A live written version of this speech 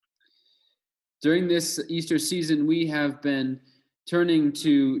During this Easter season, we have been turning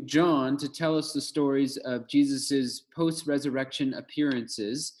to John to tell us the stories of Jesus's post-resurrection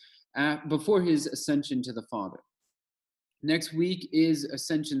appearances before his ascension to the Father. Next week is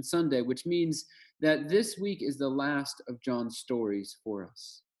Ascension Sunday, which means that this week is the last of John's stories for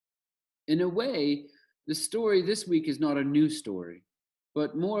us. In a way, the story this week is not a new story,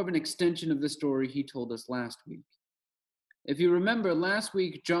 but more of an extension of the story he told us last week. If you remember, last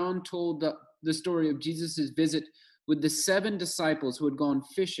week, John told the story of Jesus' visit with the 7 disciples who had gone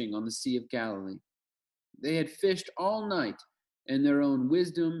fishing on the Sea of Galilee. They had fished all night in their own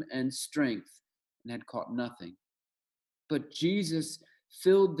wisdom and strength and had caught nothing. But Jesus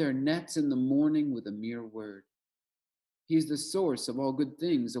filled their nets in the morning with a mere word. He is the source of all good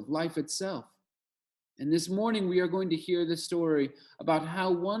things, of life itself. And this morning, we are going to hear the story about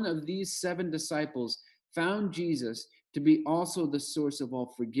how one of these 7 disciples found Jesus to be also the source of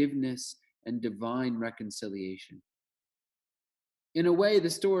all forgiveness and divine reconciliation. In a way, the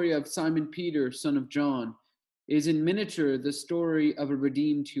story of Simon Peter, son of John, is in miniature the story of a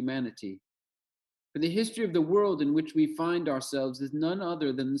redeemed humanity. For the history of the world in which we find ourselves is none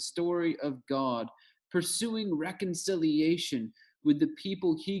other than the story of God pursuing reconciliation with the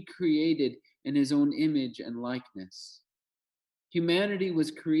people he created in his own image and likeness. Humanity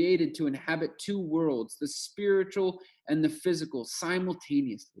was created to inhabit 2 worlds, the spiritual and the physical,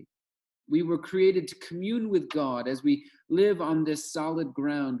 simultaneously. We were created to commune with God as we live on this solid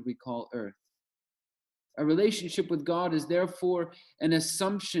ground we call earth. A relationship with God is therefore an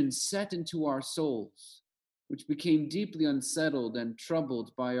assumption set into our souls, which became deeply unsettled and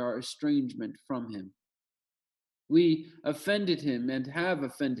troubled by our estrangement from him. We offended him and have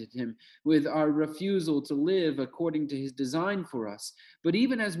offended him with our refusal to live according to his design for us. But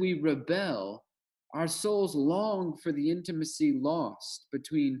even as we rebel, our souls long for the intimacy lost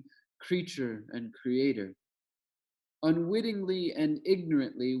between creature and creator. Unwittingly and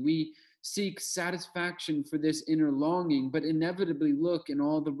ignorantly, we seek satisfaction for this inner longing, but inevitably look in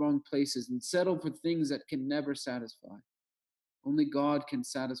all the wrong places and settle for things that can never satisfy. Only God can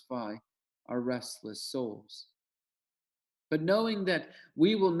satisfy our restless souls. But knowing that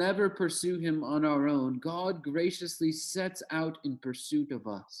we will never pursue him on our own, God graciously sets out in pursuit of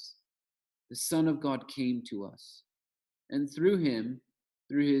us. The Son of God came to us, and through him,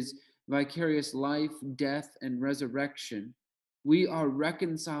 through his vicarious life, death, and resurrection, we are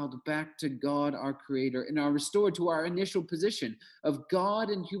reconciled back to God, our Creator, and are restored to our initial position of God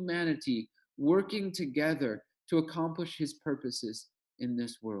and humanity working together to accomplish his purposes in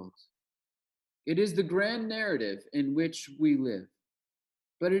this world. It is the grand narrative in which we live,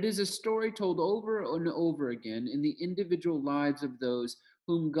 but it is a story told over and over again in the individual lives of those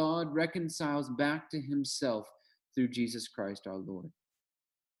whom God reconciles back to himself through Jesus Christ our Lord.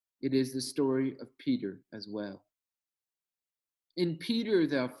 It is the story of Peter as well. In Peter,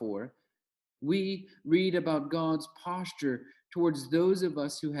 therefore, we read about God's posture towards those of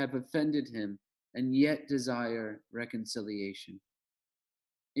us who have offended him and yet desire reconciliation.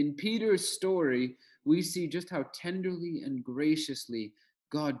 In Peter's story, we see just how tenderly and graciously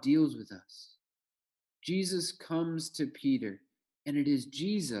God deals with us. Jesus comes to Peter, and it is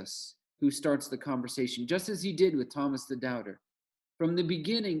Jesus who starts the conversation, just as he did with Thomas the Doubter. From the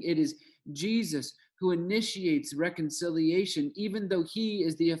beginning, it is Jesus who initiates reconciliation, even though he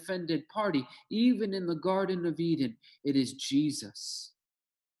is the offended party. Even in the Garden of Eden, it is Jesus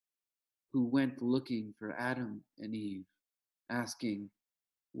who went looking for Adam and Eve, asking,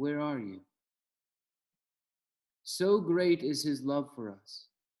 "Where are you?" So great is his love for us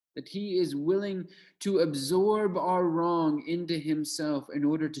that he is willing to absorb our wrong into himself in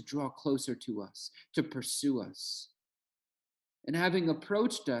order to draw closer to us, to pursue us. And having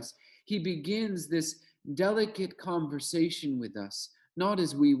approached us, he begins this delicate conversation with us, not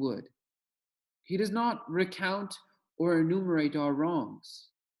as we would. He does not recount or enumerate our wrongs.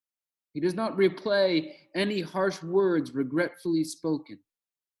 He does not replay any harsh words regretfully spoken.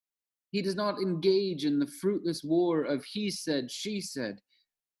 He does not engage in the fruitless war of he said, she said.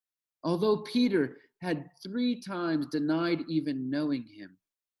 Although Peter had 3 times denied even knowing him,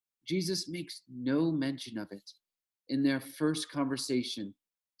 Jesus makes no mention of it in their first conversation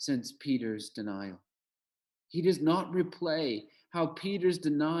since Peter's denial. He does not replay how Peter's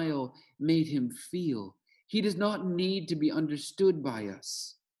denial made him feel. He does not need to be understood by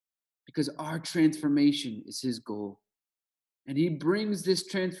us because our transformation is his goal. And he brings this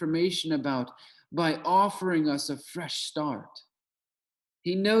transformation about by offering us a fresh start.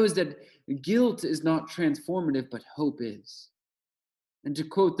 He knows that guilt is not transformative, but hope is. And to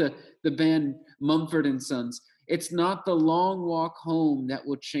quote the band Mumford and Sons, it's not the long walk home that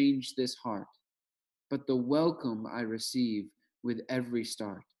will change this heart. but the welcome I receive with every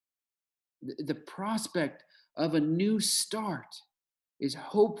start. The prospect of a new start is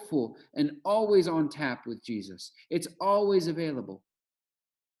hopeful and always on tap with Jesus. It's always available.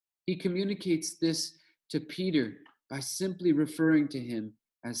 He communicates this to Peter by simply referring to him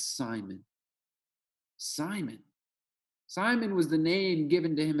as Simon. Simon. Simon was the name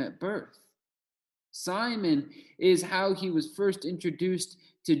given to him at birth. Simon is how he was first introduced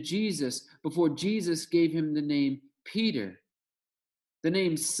to Jesus before Jesus gave him the name Peter. The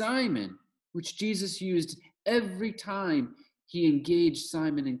name Simon, which Jesus used every time he engaged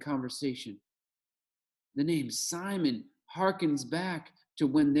Simon in conversation. The name Simon harkens back to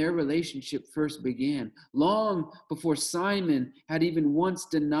when their relationship first began, long before Simon had even once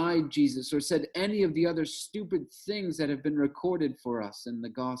denied Jesus or said any of the other stupid things that have been recorded for us in the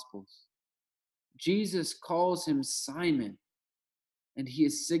Gospels. Jesus calls him Simon, and he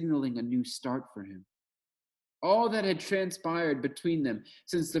is signaling a new start for him. All that had transpired between them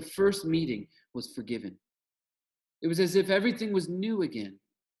since the first meeting was forgiven. It was as if everything was new again.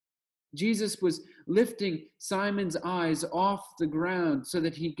 Jesus was lifting Simon's eyes off the ground so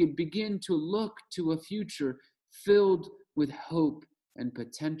that he could begin to look to a future filled with hope and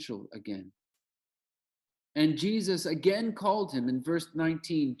potential again. And Jesus again called him in verse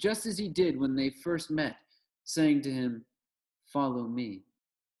 19, just as he did when they first met, saying to him, "Follow me."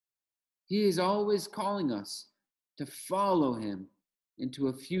 He is always calling us to follow him into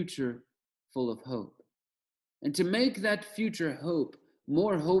a future full of hope. And to make that future hope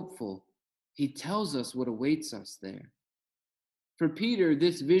more hopeful, he tells us what awaits us there. For Peter,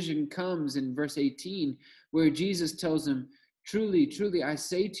 this vision comes in verse 18, where Jesus tells him, "Truly, truly, I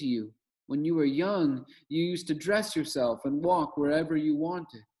say to you, when you were young, you used to dress yourself and walk wherever you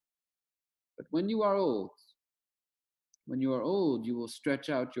wanted. But when you are old, you will stretch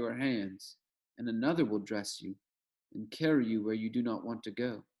out your hands, and another will dress you and carry you where you do not want to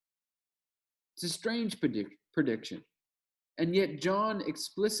go." It's a strange prediction. And yet John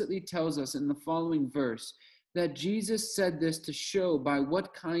explicitly tells us in the following verse that Jesus said this to show by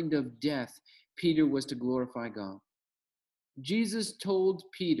what kind of death Peter was to glorify God. Jesus told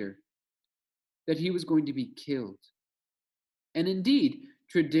Peter that he was going to be killed. And indeed,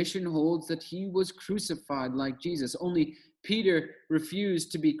 tradition holds that he was crucified like Jesus. Only Peter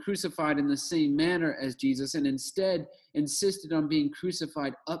refused to be crucified in the same manner as Jesus and instead insisted on being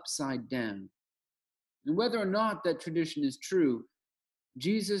crucified upside down. And whether or not that tradition is true,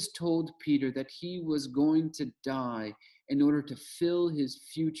 Jesus told Peter that he was going to die in order to fill his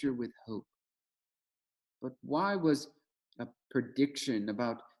future with hope. But why was a prediction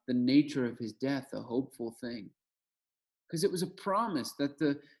about the nature of his death a hopeful thing? Because it was a promise that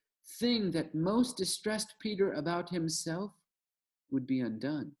the thing that most distressed Peter about himself would be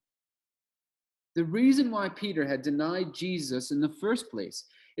undone. The reason why Peter had denied Jesus in the first place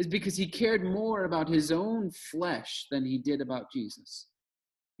is because he cared more about his own flesh than he did about Jesus.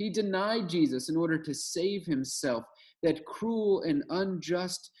 He denied Jesus in order to save himself that cruel and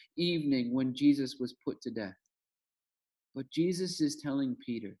unjust evening when Jesus was put to death. But Jesus is telling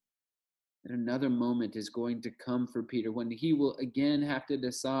Peter that another moment is going to come for Peter when he will again have to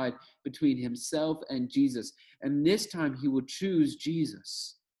decide between himself and Jesus. And this time he will choose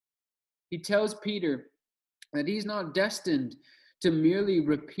Jesus. He tells Peter that he's not destined to merely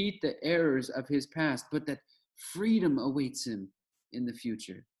repeat the errors of his past, but that freedom awaits him in the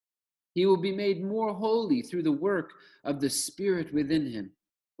future. He will be made more holy through the work of the Spirit within him.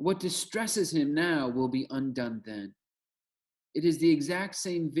 What distresses him now will be undone then. It is the exact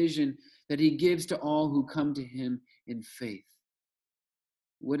same vision that he gives to all who come to him in faith.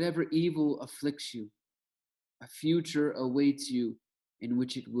 Whatever evil afflicts you, a future awaits you in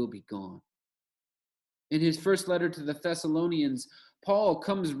which it will be gone. In his first letter to the Thessalonians, Paul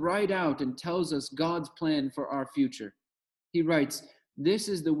comes right out and tells us God's plan for our future. He writes, "This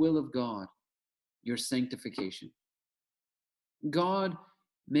is the will of God, your sanctification." God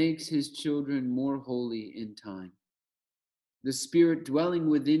makes his children more holy in time. The Spirit dwelling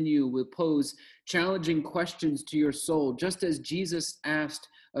within you will pose challenging questions to your soul, just as Jesus asked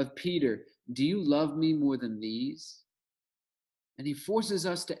of Peter, "Do you love me more than these?" And he forces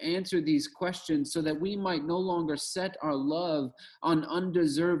us to answer these questions so that we might no longer set our love on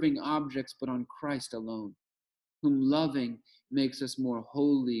undeserving objects, but on Christ alone, whom loving makes us more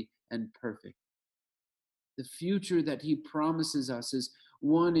holy and perfect. The future that he promises us is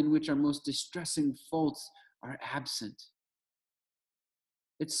one in which our most distressing faults are absent.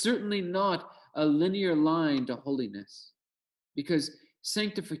 It's certainly not a linear line to holiness, because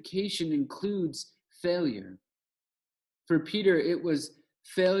sanctification includes failure. For Peter, it was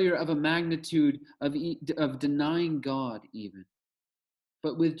failure of a magnitude of denying God even.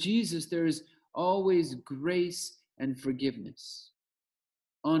 But with Jesus, there is always grace and forgiveness.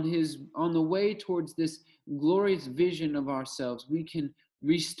 On the way towards this glorious vision of ourselves, we can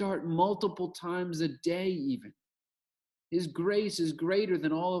restart multiple times a day even. His grace is greater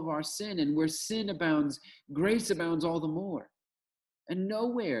than all of our sin, and where sin abounds, grace abounds all the more. And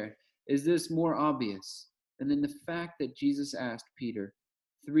nowhere is this more obvious than in the fact that Jesus asked Peter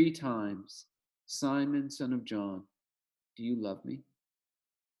 3 times, "Simon, son of John, do you love me?"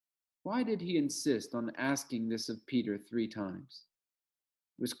 Why did he insist on asking this of Peter 3 times?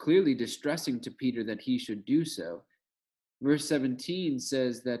 It was clearly distressing to Peter that he should do so. Verse 17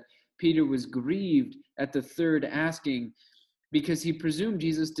 says that Peter was grieved at the third asking because he presumed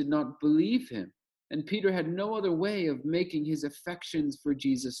Jesus did not believe him, and Peter had no other way of making his affections for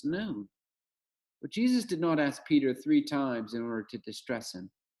Jesus known. But Jesus did not ask Peter 3 times in order to distress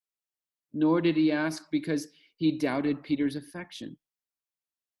him, nor did he ask because he doubted Peter's affection.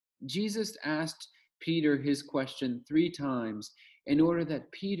 Jesus asked Peter his question 3 times in order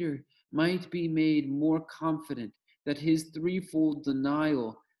that Peter might be made more confident that his threefold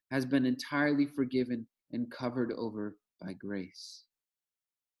denial has been entirely forgiven and covered over by grace.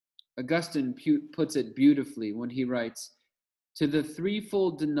 Augustine puts it beautifully when he writes, "To the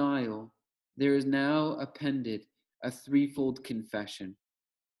threefold denial there is now appended a threefold confession,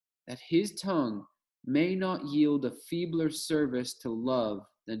 that his tongue may not yield a feebler service to love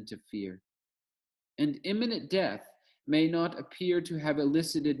than to fear, and imminent death may not appear to have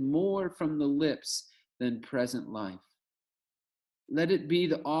elicited more from the lips than present life. Let it be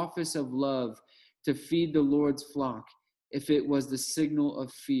the office of love to feed the Lord's flock, if it was the signal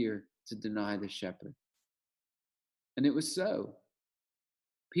of fear to deny the shepherd." And it was so.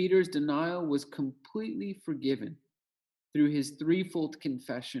 Peter's denial was completely forgiven through his threefold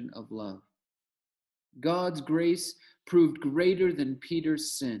confession of love. God's grace proved greater than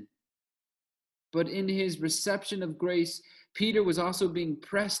Peter's sin. But in his reception of grace, Peter was also being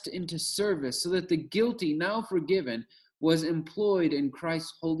pressed into service so that the guilty, now forgiven, was employed in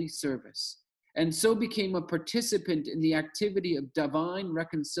Christ's holy service, and so became a participant in the activity of divine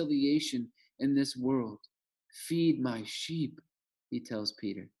reconciliation in this world. "Feed my sheep," he tells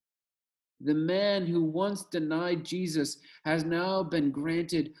Peter. The man who once denied Jesus has now been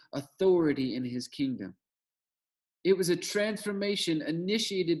granted authority in his kingdom. It was a transformation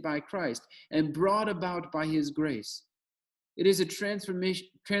initiated by Christ and brought about by his grace. It is a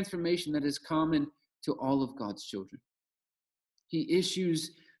transformation that is common to all of God's children. He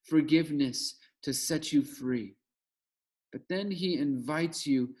issues forgiveness to set you free, but then he invites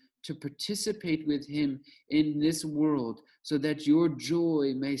you to participate with him in this world so that your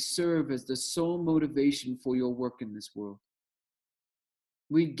joy may serve as the sole motivation for your work in this world.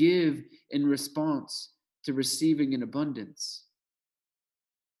 We give in response to receiving in abundance.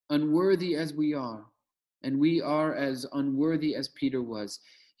 Unworthy as we are, and we are as unworthy as Peter was,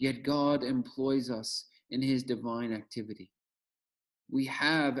 yet God employs us in his divine activity. We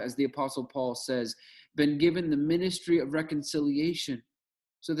have, as the Apostle Paul says, been given the ministry of reconciliation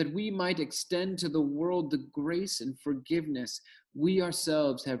so that we might extend to the world the grace and forgiveness we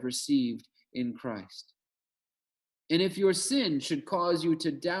ourselves have received in Christ. And if your sin should cause you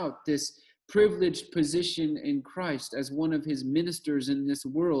to doubt this privileged position in Christ as one of his ministers in this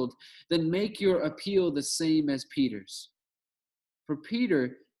world, then make your appeal the same as Peter's. For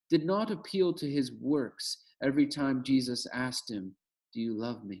Peter did not appeal to his works every time Jesus asked him, "Do you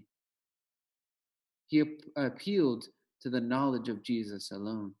love me?" He appealed to the knowledge of Jesus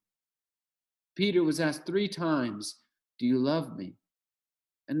alone. Peter was asked 3 times, "Do you love me?"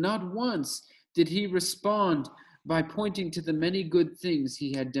 And not once did he respond by pointing to the many good things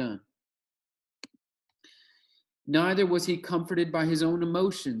he had done. Neither was he comforted by his own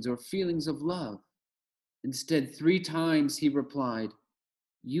emotions or feelings of love. Instead, 3 times he replied,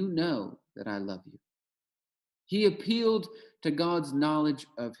 "You know that I love you." He appealed to God's knowledge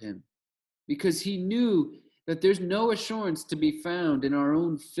of him because he knew that there's no assurance to be found in our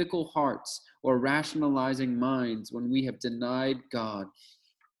own fickle hearts or rationalizing minds when we have denied God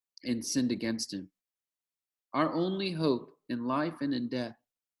and sinned against him. Our only hope in life and in death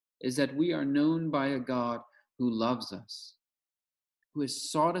is that we are known by a God who loves us, who has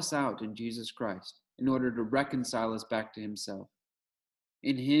sought us out in Jesus Christ in order to reconcile us back to himself.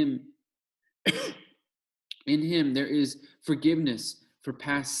 In him, in him there is forgiveness for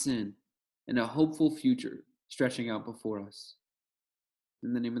past sin and a hopeful future stretching out before us.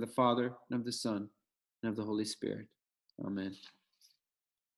 In the name of the Father, and of the Son, and of the Holy Spirit. Amen.